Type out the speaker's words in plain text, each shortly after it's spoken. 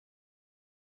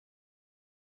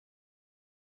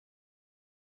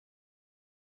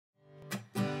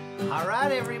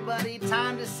Alright everybody,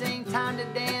 time to sing, time to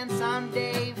dance. I'm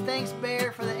Dave. Thanks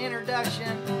Bear for the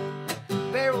introduction.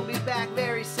 Bear will be back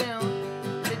very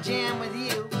soon to jam with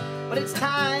you. But it's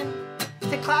time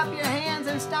to clap your hands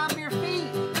and stomp your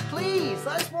feet. Please,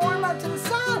 let's warm up to the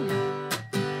sun.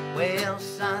 Well,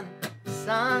 sun,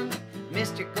 sun,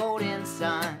 Mr. Golden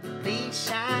Sun, please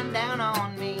shine down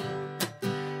on me.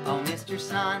 Oh, Mr.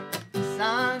 Sun,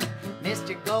 Sun,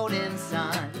 Mr. Golden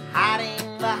Sun,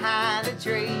 hiding behind a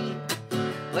tree.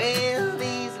 Well,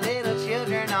 these little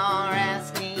children are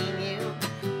asking you,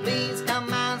 please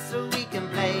come out so we can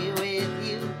play with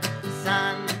you.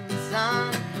 Sun,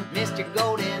 Sun, Mr.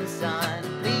 Golden Sun,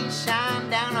 please shine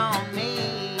down on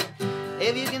me.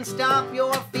 If you can stomp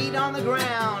your feet on the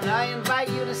ground, I invite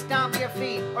you to stomp your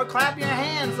feet or clap your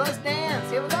hands. Let's dance.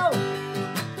 Here we go.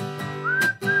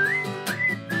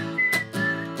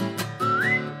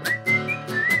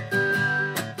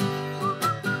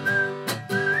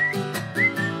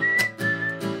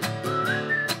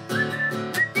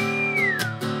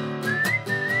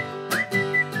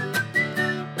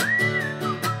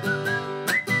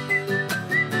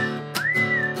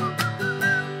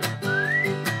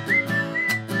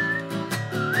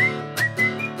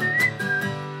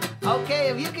 Okay,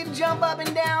 if you can jump up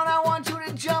and down, I want you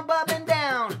to jump up and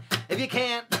down. If you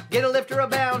can't, get a lift or a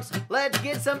bounce. Let's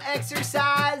get some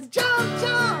exercise. Jump,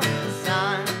 jump.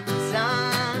 Sun,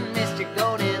 sun, Mr.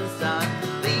 Golden Sun,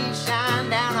 please shine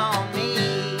down on me.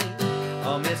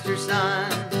 Oh, Mr.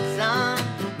 Sun, sun,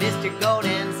 Mr.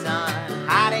 Golden Sun,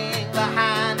 hiding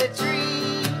behind a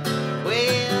tree.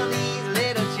 Well, these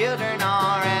little children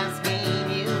are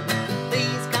asking you,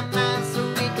 please come out so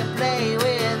we can play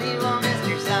with you. Oh,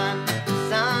 Mr. Sun,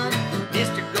 Sun,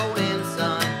 Mr. Golden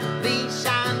Sun, please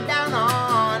shine down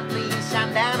on, please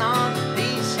shine down on,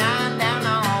 please shine down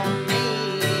on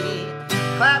me.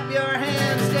 Clap your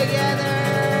hands together.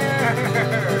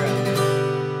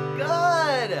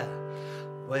 Good.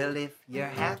 Well, if you're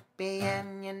happy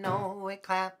and you know it,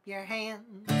 clap your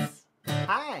hands.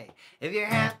 Hi. If you're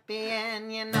happy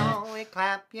and you know it,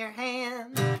 clap your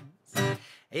hands.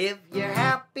 If you're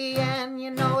happy and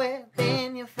you know it,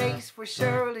 then your face will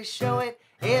surely show it.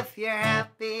 If you're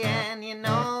happy and you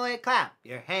know it, clap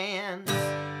your hands.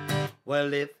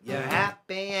 Well, if you're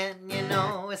happy and you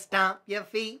know it, stomp your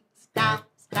feet, stomp,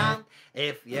 stomp.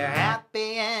 If you're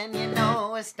happy and you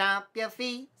know it, stomp your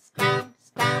feet, stomp,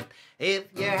 stomp.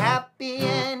 If you're happy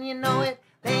and you know it,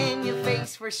 then your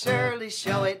face will surely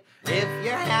show it. If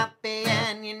you're happy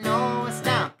and you know it,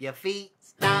 stomp your feet,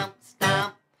 stomp,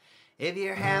 stomp. If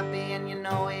you're happy and you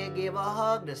know it, give a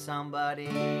hug to somebody.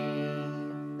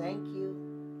 Thank you.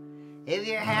 If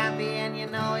you're happy and you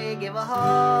know it, give a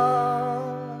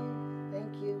hug.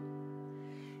 Thank you.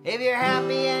 If you're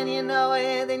happy and you know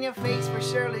it, then your face will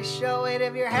surely show it.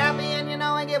 If you're happy and you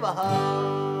know it, give a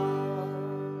hug.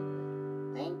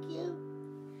 Thank you.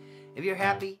 If you're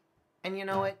happy and you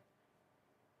know it,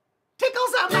 tickle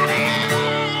somebody.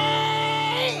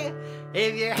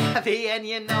 If you're happy and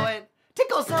you know it,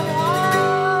 tickle someone.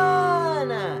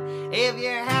 If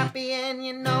you're happy and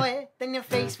you know it, then your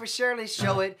face will surely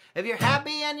show it. If you're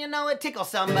happy and you know it, tickle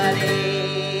somebody.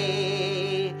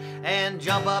 And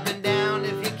jump up and down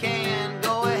if you can.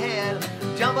 Go ahead.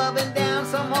 Jump up and down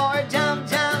some more. Jump,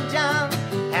 jump, jump.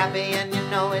 Happy and you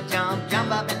know it, jump,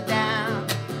 jump up and down.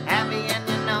 Happy and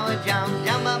you know it, jump,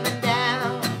 jump up and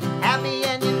down. Happy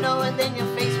and you know it, then your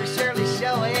face will surely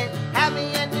show it.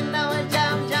 Happy and you know it,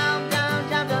 jump, jump, jump,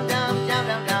 jump, jump, jump, jump,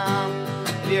 jump, jump.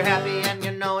 If you're happy and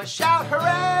you know it, shout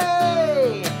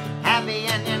hooray! Happy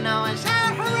and you know it,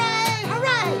 shout hooray,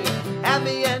 hooray!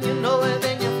 Happy and you know it,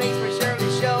 then your face will surely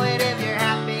show it. If you're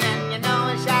happy and you know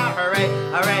it, shout hooray,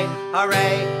 hooray,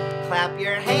 hooray! Clap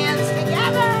your hands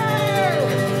together!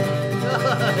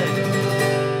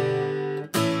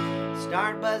 Good.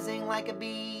 Start buzzing like a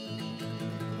bee.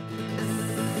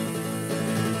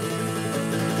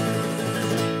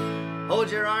 Hold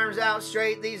your arms out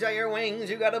straight, these are your wings.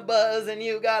 You gotta buzz and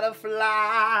you gotta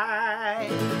fly.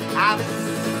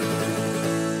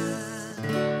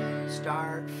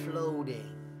 Start floating.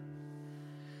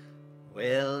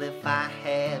 Well, if I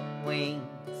had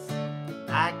wings,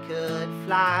 I could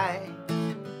fly.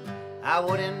 I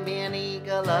wouldn't be an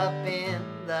eagle up in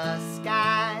the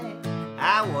sky.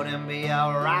 I wouldn't be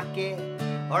a rocket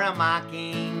or a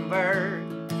mockingbird.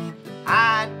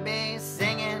 I'd be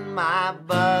singing my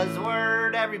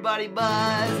buzzword. Everybody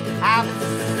buzz.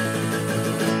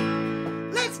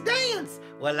 Let's dance.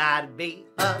 Well, I'd be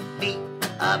a bee,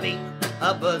 a bee,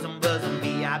 a bosom, bosom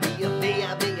bee. I'd be a bee,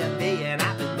 a bee, a bee, and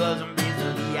I'd be bosom,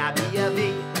 bosom bee. I'd be a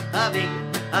bee, a bee,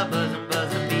 a bosom,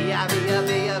 bosom bee. I'd be a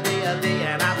bee, a bee, a bee,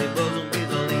 and I'd be bosom,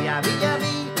 bosom bee. I'd be a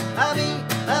bee, a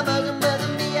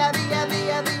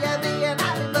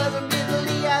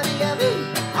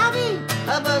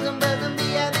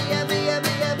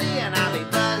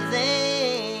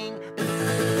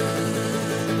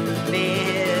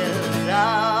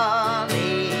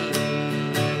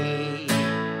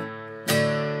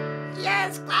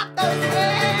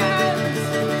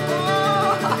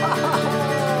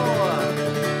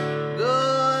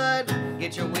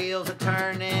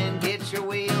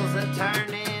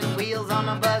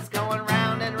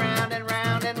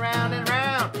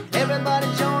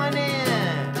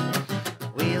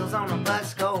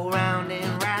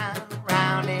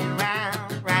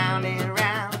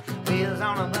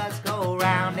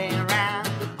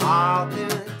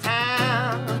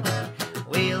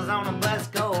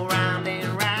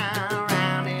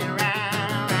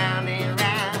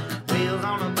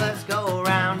bus go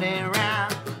round and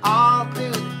round all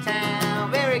through the town.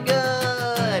 Very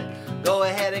good. Go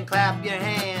ahead and clap your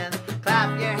hands.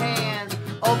 Clap your hands.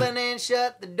 Open and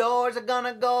shut. The doors are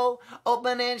gonna go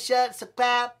open and shut. So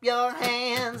clap your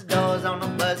hands. Doors on the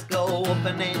bus go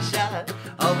open and shut.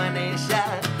 Open and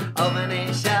shut. Open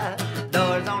and shut.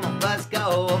 Doors on the bus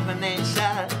go open and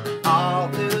shut all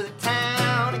through the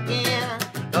town again.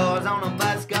 Doors on the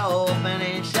bus go open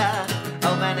and shut.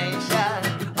 Open and shut.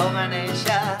 Open and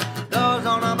shut. Doors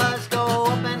on the bus go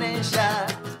open and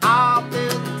shut all through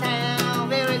the town.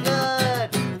 Very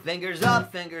good. Fingers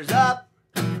up, fingers up.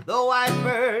 The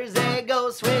wipers, they go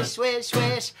swish, swish,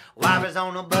 swish. Wipers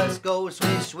on the bus go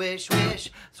swish, swish,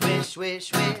 swish. Swish, swish,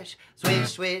 swish.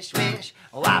 Swish, swish, swish.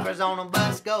 Wipers on the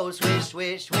bus go swish,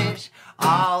 swish, swish.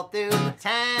 All through the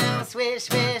town, swish,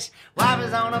 swish.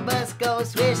 Wipers on the bus go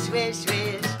swish, swish,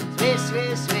 swish. Swish,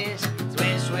 swish, swish.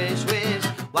 Swish, swish, swish.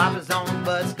 Wipers on the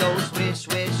bus go swish,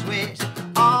 swish, swish.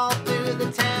 All through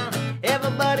the town.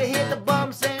 Everybody hit the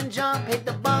bumps and jump. Hit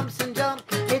the bumps and jump.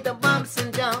 Hit the bumps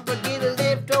and jump. Or get a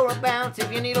lift or a bounce.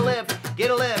 If you need a lift, get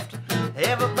a lift.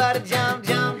 Everybody jump,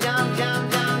 jump, jump,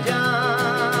 jump, jump,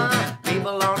 jump.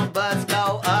 People on the bus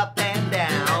go up and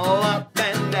down, up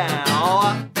and down,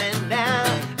 up and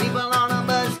down. People on the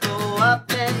bus go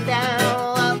up and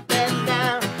down, up and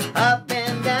down, up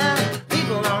and down.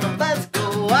 People on the bus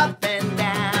go up and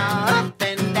down, up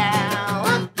and down,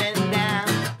 up and down.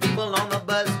 People on the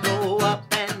bus go up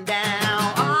and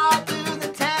down, all through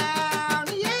the town.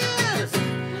 Yes.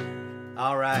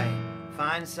 All right.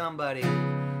 Find somebody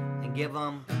and give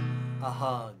them a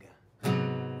hug.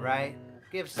 Right?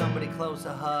 Give somebody close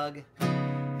a hug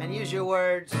and use your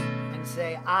words and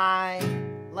say, I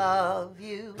love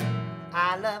you.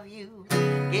 I love you.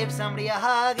 Give somebody a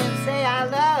hug and say, I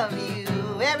love you.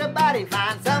 Everybody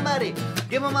find somebody,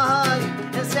 give them a hug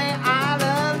and say, I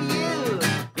love you.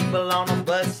 People on the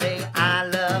bus say, I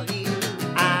love you.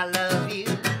 I love you.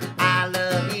 I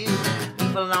love you.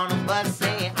 People on the bus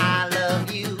say, I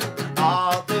love you.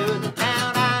 All through the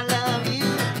town, I love you.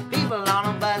 People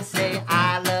on the bus say,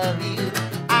 I love you.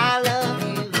 I love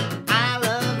you. I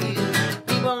love you.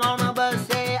 People on the bus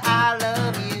say, I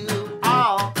love you.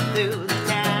 All through the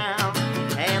town.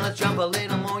 And let's jump a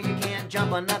little more. You can't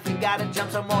jump enough. You gotta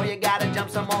jump some more. You gotta jump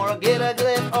some more. Or get a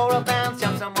lift or a bounce.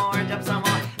 Jump some more. Jump some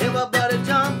more. Everybody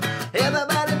jump.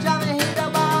 Everybody jump and hit the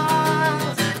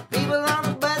bars. People on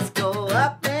the bus go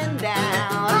up and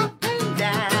down. Up and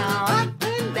down. Up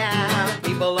and down.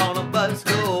 People on the bus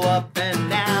go up and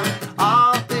down.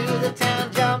 All through the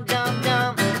town. Jump, jump,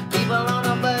 jump. People on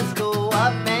the bus go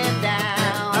up and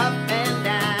down. Up and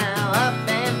down. Up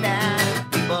and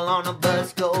down. People on the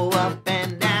bus go up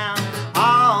and down.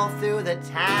 All through the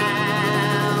town.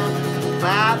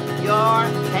 Clap your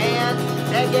hands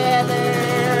together.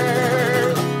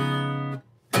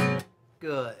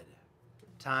 Good.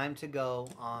 Time to go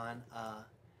on a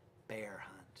bear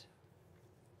hunt.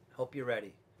 Hope you're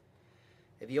ready.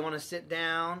 If you want to sit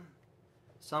down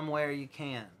somewhere, you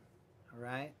can. All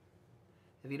right?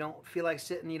 If you don't feel like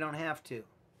sitting, you don't have to.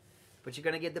 But you're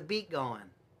going to get the beat going.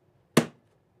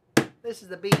 This is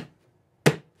the beat.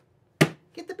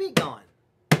 Get the beat going.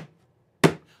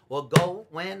 We're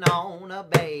going on a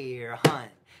bear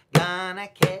hunt. Gonna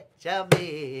catch a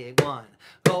big one.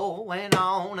 Going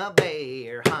on a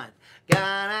bear hunt.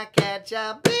 Gonna catch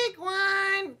a big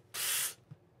one.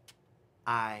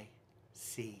 I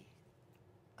see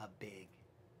a big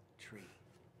tree.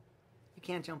 You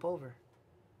can't jump over.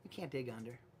 You can't dig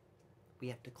under. We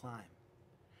have to climb.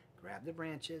 Grab the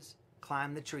branches,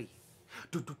 climb the tree.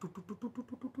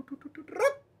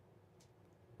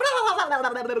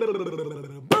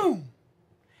 Boom!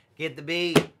 Get the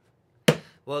beat.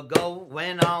 We're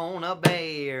going on a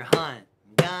bear hunt.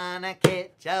 Gonna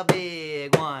catch a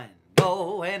big one.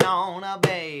 Going on a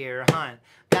bear hunt.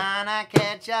 Gonna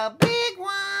catch a big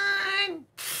one.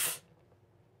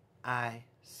 I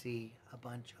see a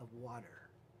bunch of water.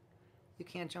 You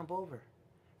can't jump over.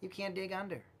 You can't dig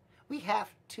under. We have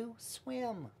to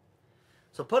swim.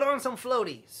 So put on some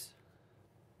floaties.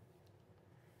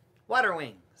 Water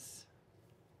wings.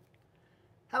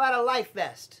 How about a life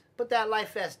vest? Put that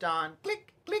life vest on.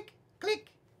 Click, click,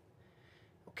 click.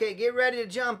 Okay, get ready to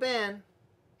jump in.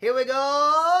 Here we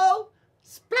go.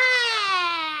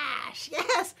 Splash!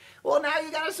 Yes. Well, now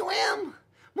you gotta swim.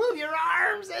 Move your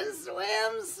arms and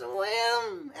swim,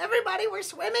 swim. Everybody, we're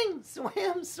swimming.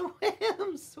 Swim,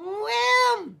 swim,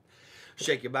 swim.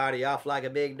 Shake your body off like a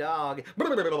big dog.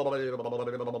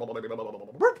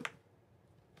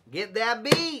 Get that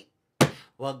beat.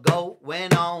 We're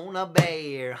going on a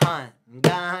bear hunt,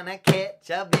 gonna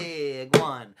catch a big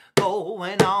one.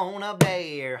 Going on a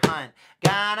bear hunt,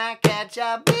 gonna catch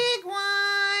a big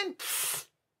one.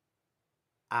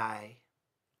 I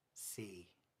see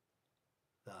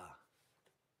the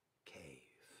cave.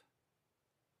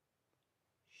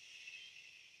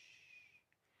 Shh.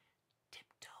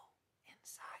 Tiptoe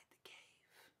inside the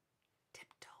cave.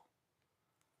 Tiptoe.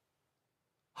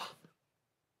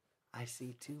 I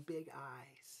see two big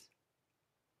eyes.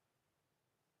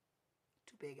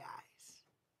 Two big eyes.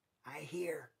 I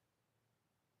hear.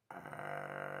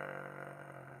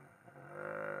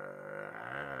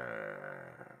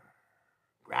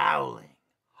 Growling.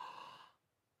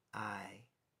 I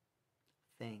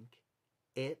think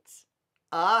it's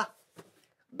a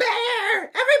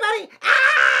bear! Everybody! Ah!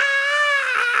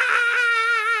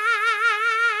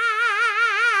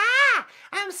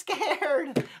 I'm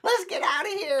scared. Let's get out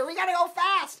of here. We gotta go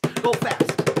fast. Go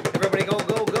fast. Everybody go,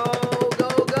 go, go, go,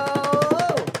 go.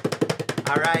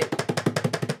 All right.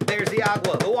 There's the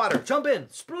agua, the water. Jump in.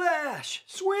 Splash.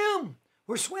 Swim.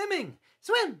 We're swimming.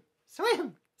 Swim.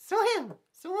 Swim. Swim.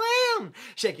 Swim.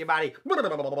 Shake your body. Keep going.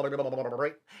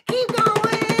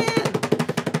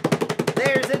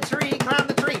 There's a tree. Climb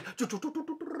the tree.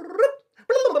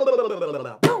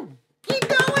 Boom. Keep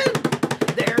going.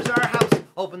 There's our house.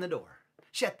 Open the door.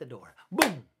 Shut the door.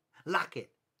 Boom. Lock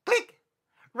it. Click.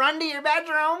 Run to your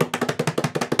bedroom.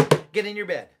 Get in your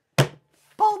bed.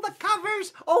 Pull the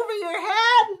covers over your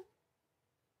head.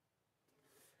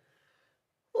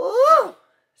 Ooh.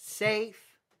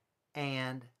 Safe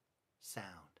and sound.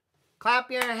 Clap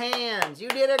your hands. You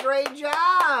did a great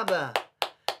job.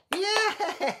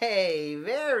 Yay.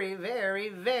 Very, very,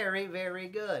 very, very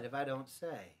good, if I don't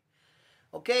say.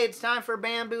 Okay, it's time for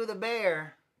Bamboo the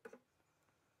Bear.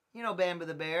 You know Bamboo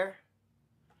the Bear.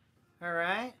 All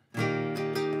right.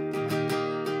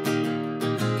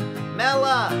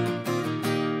 Mela.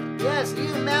 Yes,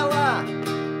 you, Mela.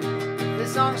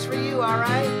 This song's for you, all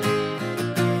right?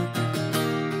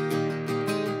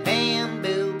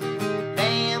 Bamboo,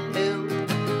 Bamboo,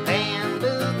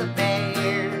 Bamboo the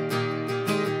Bear.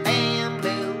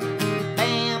 Bamboo,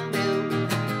 Bamboo,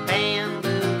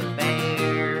 Bamboo the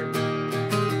Bear.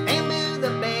 Bamboo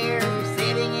the Bear,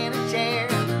 sitting in a chair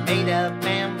made of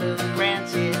bamboo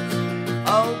branches.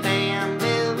 Oh,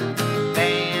 Bamboo,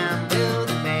 Bamboo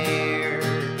the Bear.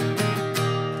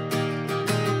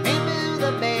 Bamboo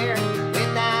the Bear,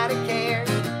 without a care,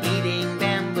 eating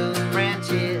bamboo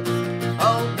branches.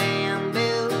 Oh,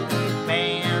 Bamboo,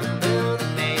 Bamboo the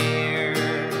Bear.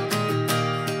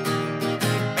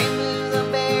 Bamboo the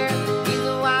Bear, he's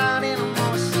a wild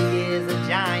animal, she is a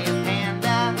giant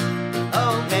panda.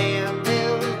 Oh,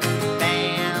 Bamboo,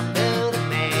 Bamboo the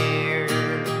Bear.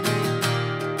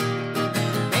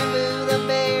 Bamboo the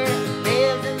Bear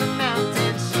lives in the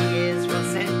mountains, she is from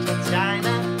central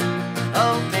China.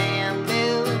 Oh,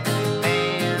 Bamboo,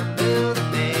 Bamboo the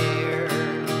Bear.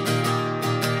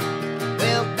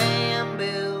 Well,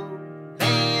 Bamboo,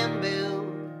 Bamboo,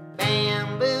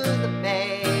 Bamboo the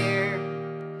Bear.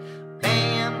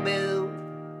 Bamboo,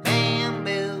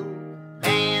 Bamboo,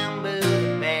 Bamboo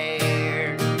the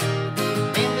Bear.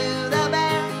 Bamboo the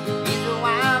Bear, he's a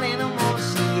wild animal,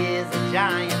 she is a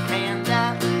giant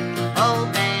panda. Oh,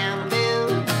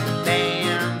 Bamboo,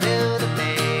 Bamboo the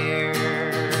Bear.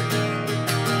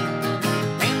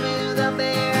 Bamboo the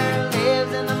Bear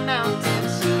lives in the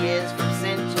mountains, she is from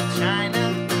central China.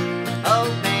 Oh,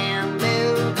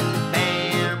 Bamboo,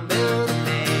 Bamboo the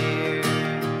Bear.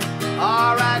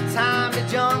 All right, time to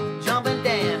jump, jump and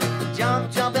dance.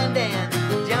 Jump, jump and dance.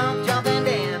 Jump, jump and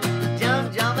dance.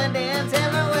 Jump, jump and dance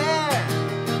everywhere.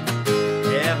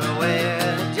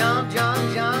 Everywhere. Jump,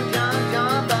 jump, jump, jump,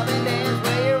 jump up and dance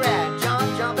where you're at.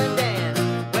 Jump, jump and dance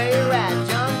where you're at.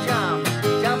 Jump, jump,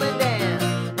 jump and dance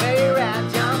where you're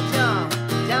at. Jump, jump,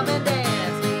 jump and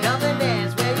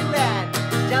dance where you're at.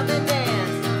 Jump and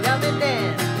dance, jump and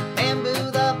dance.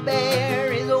 Bamboo the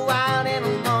Bear is a wild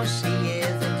animal, she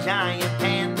is a giant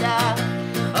panda.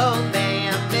 Oh,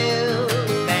 Bamboo,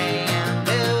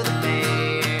 Bamboo the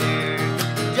Bear.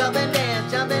 Jump and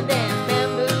dance, jump and dance.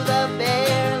 Bamboo the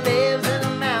Bear lives in the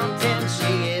mountains,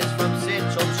 she is from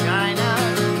central China.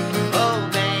 Oh,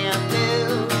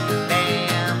 Bamboo,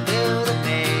 Bamboo the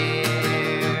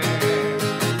Bear.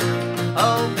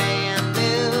 Oh,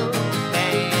 Bamboo,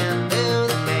 Bamboo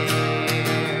the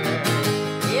Bear.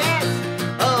 Yes.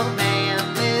 Oh,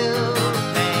 Bamboo,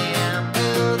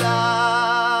 Bamboo the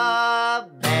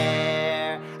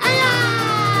Bear. Hi-ya!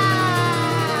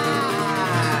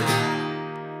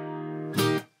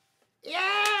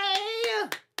 Yay!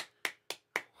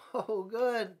 Oh,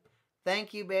 good.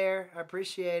 Thank you, Bear. I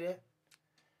appreciate it.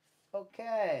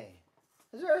 Okay.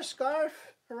 Is there a scarf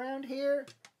around here?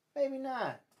 Maybe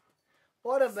not.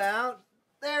 What about...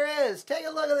 There is. Take a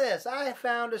look at this. I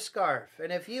found a scarf.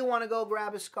 And if you want to go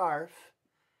grab a scarf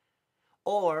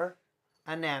or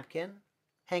a napkin,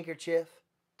 handkerchief,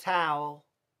 towel,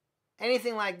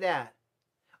 anything like that.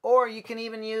 Or you can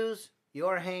even use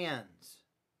your hands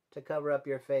to cover up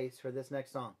your face for this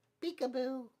next song.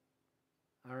 Peekaboo.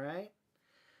 All right.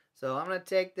 So I'm going to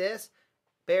take this.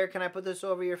 Bear, can I put this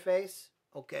over your face?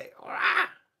 Okay.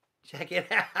 Check it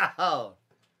out.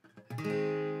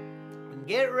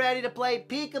 Get ready to play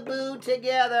peekaboo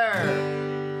together.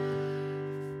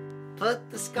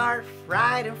 Put the scarf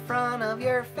right in front of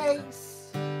your face.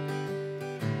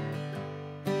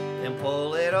 Then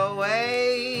pull it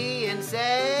away and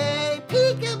say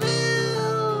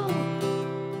peekaboo.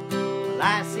 Well,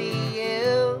 I see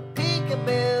you,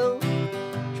 peekaboo.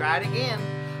 Try it again.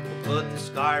 Put the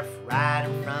scarf right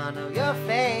in front of your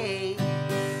face.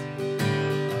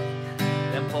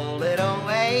 Then pull it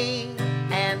away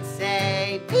and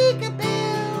say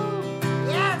peekaboo.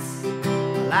 Yes.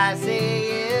 Well, I see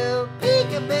you,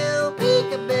 peekaboo,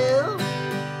 peekaboo.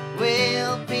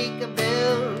 Well,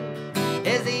 peekaboo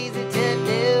is easy to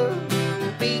do.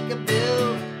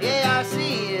 Peekaboo, yeah, I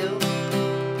see you.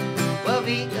 Well,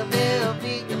 peekaboo,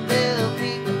 peekaboo,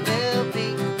 peekaboo,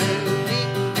 peekaboo,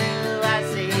 peekaboo, I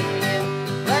see you.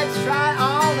 Let's try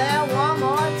all that one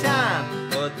more time.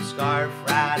 Put the scarf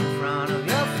right in front of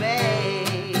your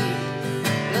face.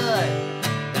 Good.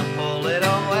 Then pull it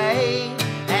away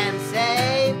and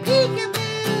say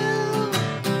peekaboo.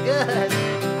 Good.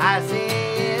 I see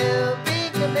you,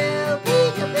 peekaboo,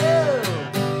 peekaboo.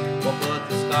 We'll put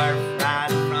the scarf right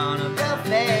in front of your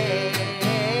face.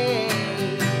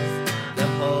 Then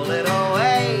pull it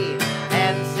away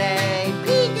and say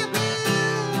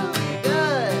peekaboo.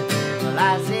 Good. Well, I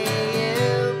see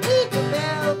you,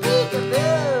 peekaboo,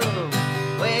 peekaboo.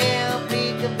 Well,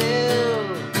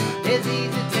 peekaboo is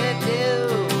easy to do.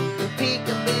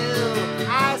 Peekaboo,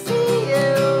 I see you.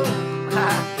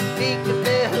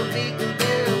 Peekaboo,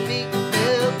 peekaboo,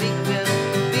 peekaboo,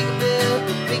 peekaboo,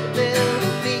 peekaboo, peekaboo,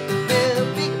 peekaboo,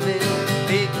 peekaboo,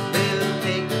 peekaboo,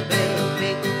 peekaboo,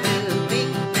 peekaboo,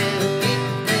 peekaboo,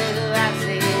 peekaboo, I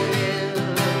see you.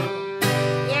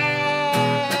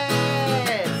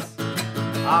 Yes!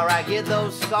 All right, get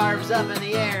those scarves up in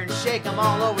the air and shake them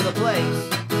all over the place.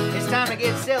 It's time to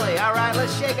get silly. All right,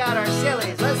 let's shake out our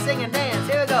sillies. Let's sing and dance.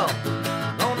 Here we go.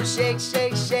 Gonna shake,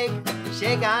 shake, shake,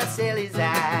 shake our sillies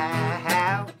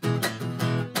out.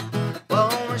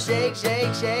 Gonna shake,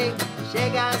 shake, shake,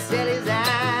 shake our sillies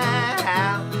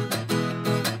out.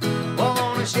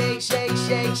 Gonna shake, shake,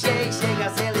 shake, shake, shake our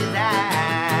sillies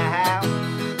out.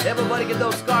 Everybody get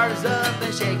those scarves up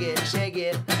and shake it, shake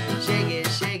it, shake it,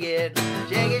 shake it,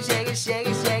 shake it, shake it, shake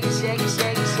it, shake it, shake it,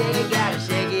 shake it, shake it, gotta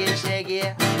shake it, shake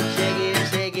it, shake it,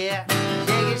 shake it, shake it, shake it,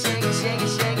 shake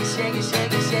it, shake it, shake it,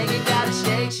 shake it, shake it, gotta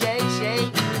shake, shake,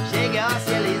 shake, shake your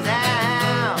sillies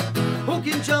out. Who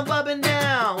can jump up and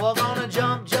down? We're gonna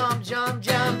jump, jump, jump,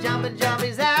 jump, jump and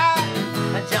jumpies out.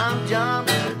 Jump, jump,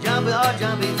 jump your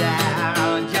jumpies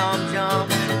out. Jump, jump,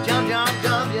 jump, jump,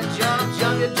 jump, you jump,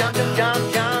 jump, you jump, jump,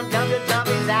 jump, jump, jump your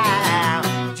jumpies out.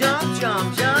 Jump,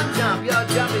 jump, jump, jump your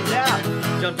jumpies out.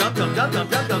 Jump, jump, jump, jump, jump,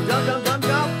 jump, jump, jump, jump, jump,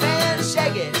 jump, and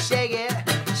shake it, shake it,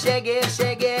 shake it,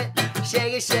 shake it,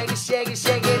 shake it, shake it, shake it,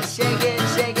 shake it, shake it,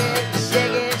 shake it,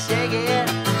 shake it, shake it,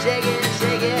 shake it,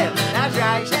 shake it. That's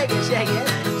right, shake it, shake it,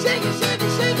 shake it, shake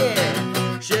it, shake it.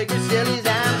 Shake your sillies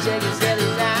out, shake your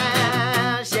sillies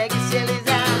out, shake your sillies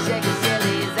out, shake your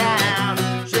sillies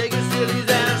out, shake your sillies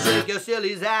out, shake your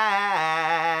sillies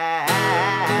out.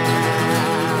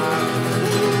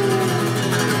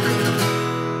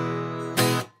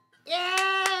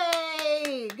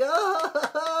 Yay!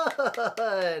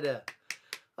 Good.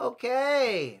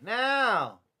 Okay,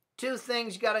 now, two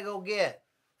things you gotta go get.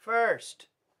 First,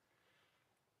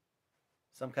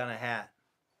 some kind of hat.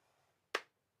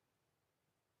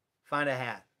 Find a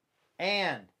hat.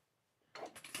 And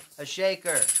a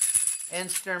shaker.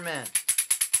 Instrument.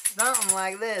 Something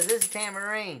like this. This is a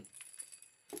tambourine.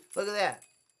 Look at that.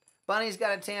 Bunny's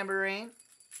got a tambourine.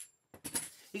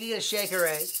 You can get a shaker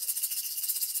egg.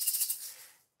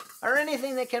 Or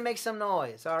anything that can make some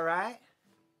noise, alright?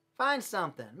 Find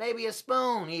something. Maybe a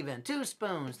spoon even. 2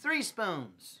 spoons. 3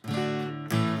 spoons.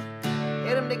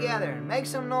 Hit them together. Make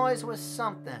some noise with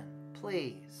something,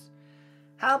 please.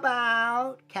 How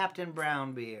about Captain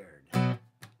Brownbeard?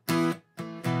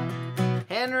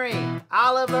 Henry,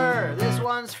 Oliver, this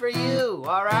one's for you,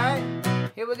 alright?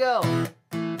 Here we go.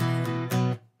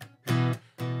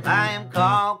 I am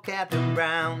called Captain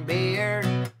Brownbeard.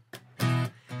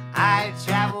 I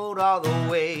traveled all the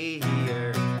way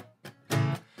here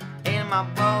in my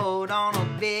boat on a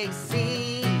big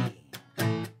sea.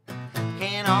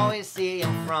 Can't always see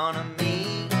in front of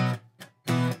me.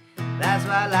 That's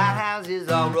why lighthouses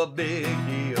are a big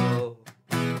deal.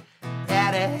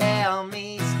 Gotta help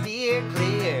me steer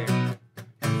clear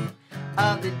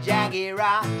of the jagged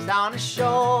rocks on the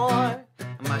shore.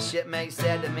 And my shipmate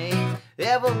said to me,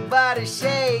 everybody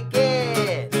shake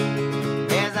it.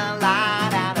 There's a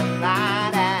light out, a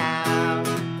light out.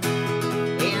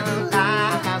 In a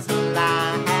lighthouse,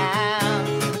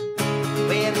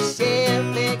 with a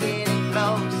ship is getting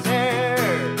closer.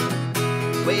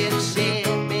 With a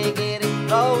ship is getting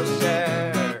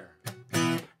closer.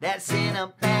 That sent a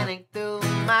panic through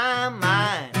my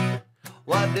mind.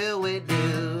 What do we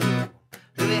do?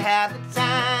 Do we have the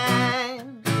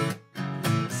time?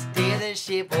 Steer the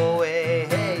ship away,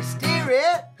 hey, steer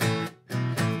it.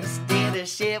 Steer the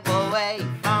ship away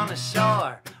from the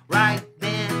shore. Right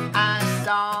then I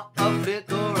saw a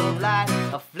flicker of light,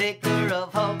 a flicker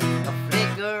of hope, a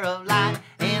flicker of light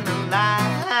in the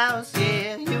lighthouse.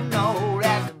 Yeah, you know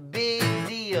that's a big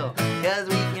deal, 'cause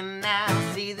we can now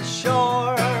see the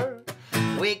shore.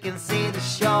 We can see the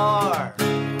shore.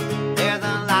 There's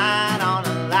a light on,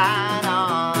 a light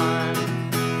on.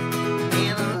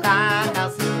 In a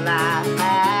lighthouse, a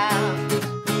lighthouse.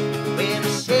 With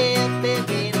a ship is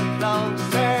getting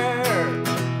closer.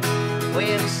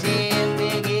 With a ship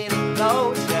is getting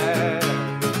closer.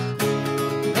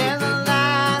 There's a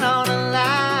light on, a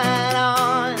light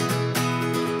on.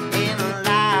 In a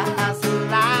lighthouse, a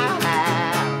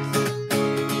lighthouse.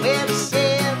 With a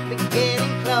ship is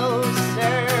getting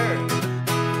closer.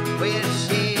 With a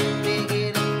ship is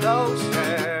getting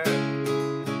closer.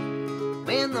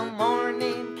 When the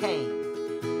morning came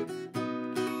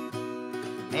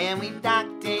and we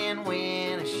docked and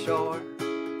went ashore,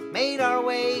 made our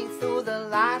way through the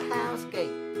lighthouse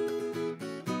gate,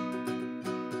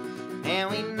 and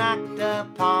we knocked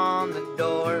upon the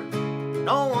door.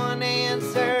 No one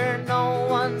answered, no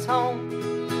one's home.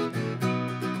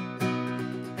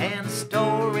 And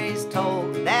stories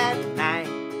told that night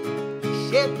the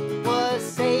ship was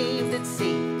saved at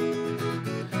sea.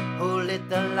 Who lit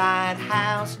the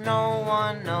lighthouse? No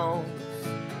one knows.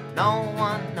 No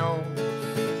one knows.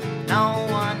 No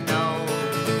one knows.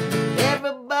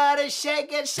 Everybody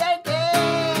shake it, shake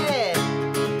it.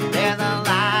 There's a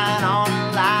light on,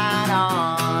 a light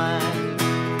on.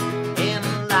 In a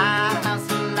lighthouse,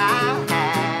 a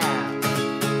lighthouse.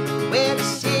 Where the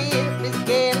ship is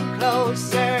getting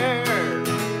closer.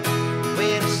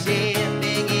 Where the ship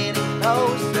is getting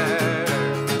closer.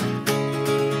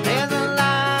 There's a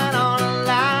light on, a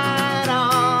light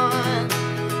on.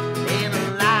 In a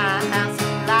lighthouse, a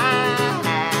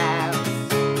lighthouse.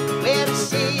 Where the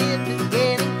ship is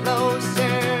getting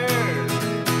closer.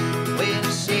 Where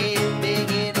the ship is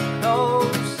getting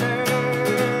closer.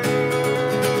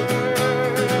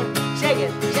 Shake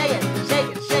it, shake it, shake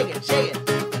it, shake it, shake it.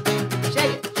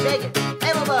 Shake it, shake it,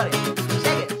 everybody.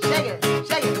 Shake it, shake it,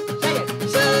 shake it, shake it,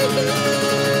 shake it.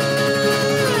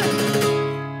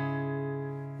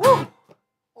 Woo!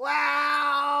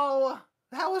 Wow!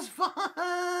 That was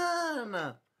fun!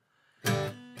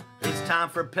 It's time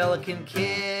for Pelican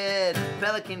Kid.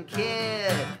 Pelican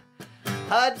Kid.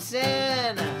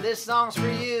 Hudson, this song's for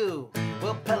you.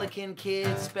 Well, Pelican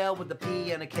Kid spelled with a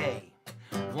P and a K.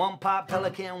 One part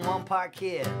pelican, one part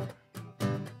kid.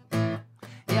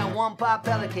 Yeah, one part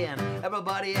pelican.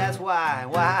 Everybody asks why,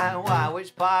 why?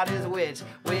 Which part is which?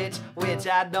 Which?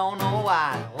 I don't know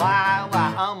why. Why?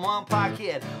 I'm one part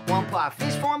kid, one part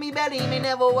fish for me belly. Me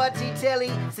never watch the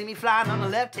telly. See me flying on the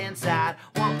left-hand side.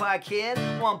 One part kid,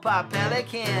 one part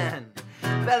pelican.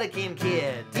 Pelican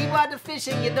Kid. Deep water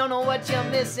fishing, you don't know what you're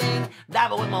missing.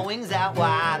 Diving with my wings out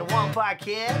wide. One part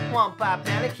kid, one part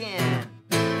pelican.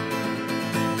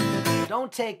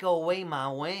 Don't take away my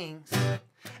wings.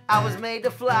 I was made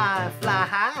to fly, fly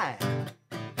high.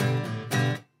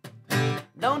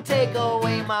 Don't take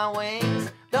away my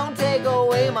wings. Don't take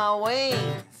away my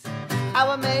wings. I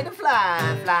was made to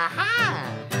fly, fly high.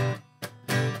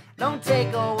 Don't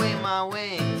take away my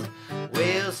wings.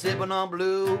 Well, sipping on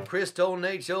blue crystal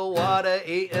nature water,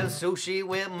 eating sushi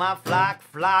with my flock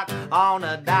on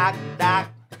a dock.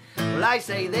 Well, I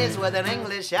say this with an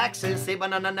English accent,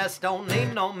 sleeping on a nest, don't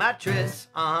need no mattress.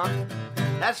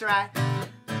 That's right.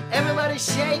 Everybody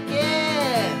shake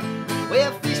it.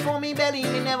 Well, fish for me belly,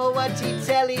 me never watch it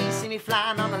telly. See me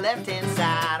flying on the left-hand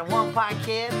side. One part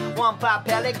kid, one part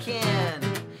pelican.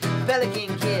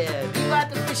 Pelican Kid. You out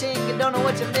the fishing, you don't know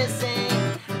what you're missing.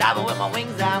 Diving with my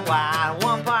wings out wide.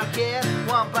 One part kid,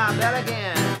 one part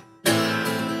pelican.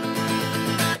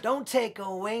 Don't take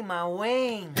away my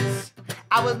wings.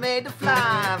 I was made to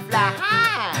fly, fly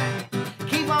high.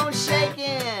 Keep on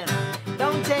shaking.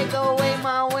 Don't take away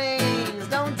my wings.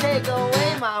 Don't take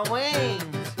away my wings.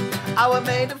 I was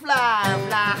made to fly,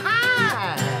 fly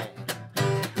high.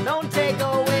 Don't take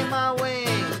away my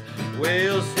wings.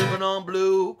 Well, sipping on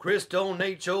blue crystal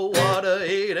nature water,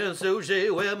 eating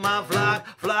sushi with my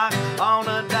flock on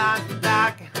a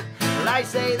dock. I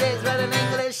say this with an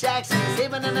English accent,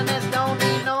 sleeping in the nest, don't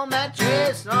need no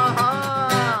mattress.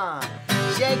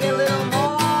 Shake it a little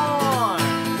more.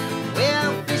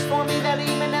 Well, fish for me belly,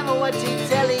 but never what you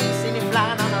telly. See me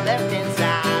flying on the left hand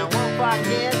side. One part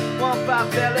kid, one part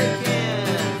pelican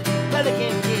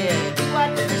kid. You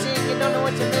watch the fishing, you don't know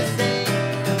what you're missing.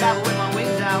 Travel with my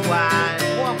wings out wide.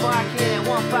 One part kid,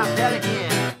 one part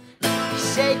pelican.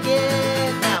 Shake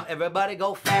it now, everybody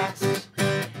go fast.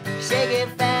 Shake it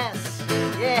fast.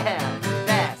 Yeah,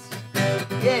 fast.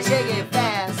 Yeah, shake it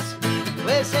fast.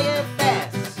 Well, shake it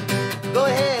fast. Go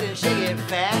ahead and shake it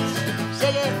fast.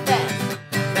 Shake it fast.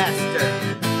 Faster.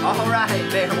 All right,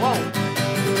 there. Whoa.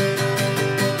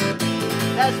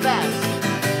 That's fast.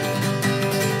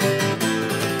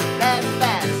 That's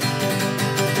fast.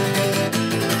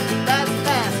 That's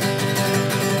fast.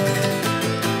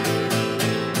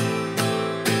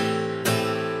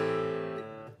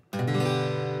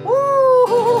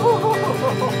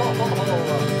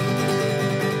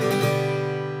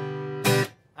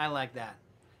 I like that.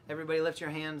 Everybody lift your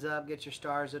hands up, get your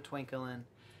stars a-twinkling.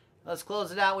 Let's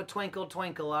close it out with Twinkle,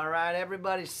 Twinkle, all right?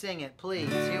 Everybody sing it, please.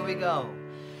 Here we go.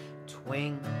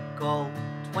 Twinkle,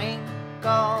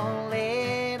 twinkle,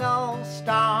 little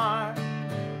star,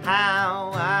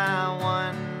 how I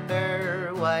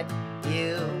wonder what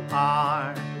you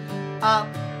are. Up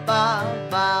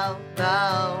above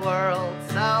the world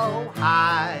so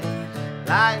high,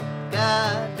 like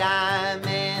a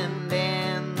diamond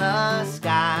in the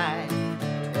sky.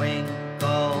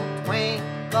 Twinkle,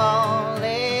 twinkle,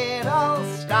 little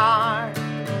star,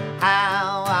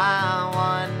 how I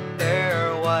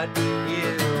wonder what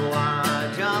you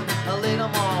are. Jump a little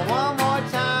more, one more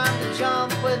time to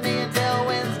jump with me until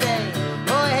Wednesday.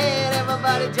 Go ahead,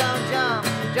 everybody, jump, jump,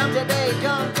 jump today,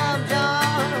 jump, jump, jump.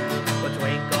 Well,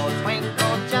 twinkle,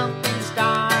 twinkle, jumping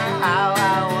star, how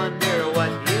I wonder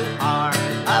what you are.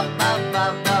 Up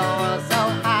above the world so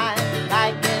high,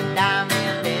 like a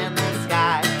diamond in the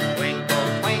sky. Twinkle,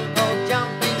 twinkle,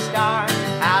 jumping star,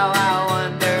 how I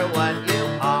wonder what you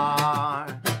are.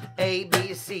 A,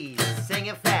 B, C, sing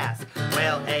it fast.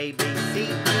 Well, A, B, C, D,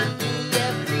 E,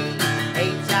 F, G,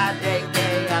 H, I, J,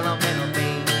 K, L, M, N, O, P,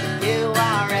 Q,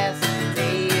 R, S, T,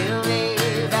 U, V,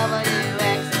 W,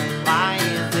 X, Y,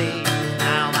 and Z.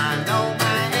 Now I know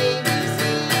my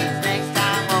ABCs. Next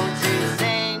time, won't you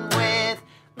sing with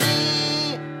me?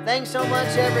 Thanks so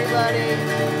much, everybody.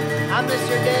 I'm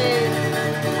Mr. Dave.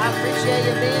 I appreciate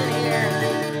you being here,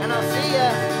 and I'll see you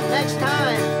next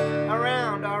time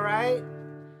around, all right?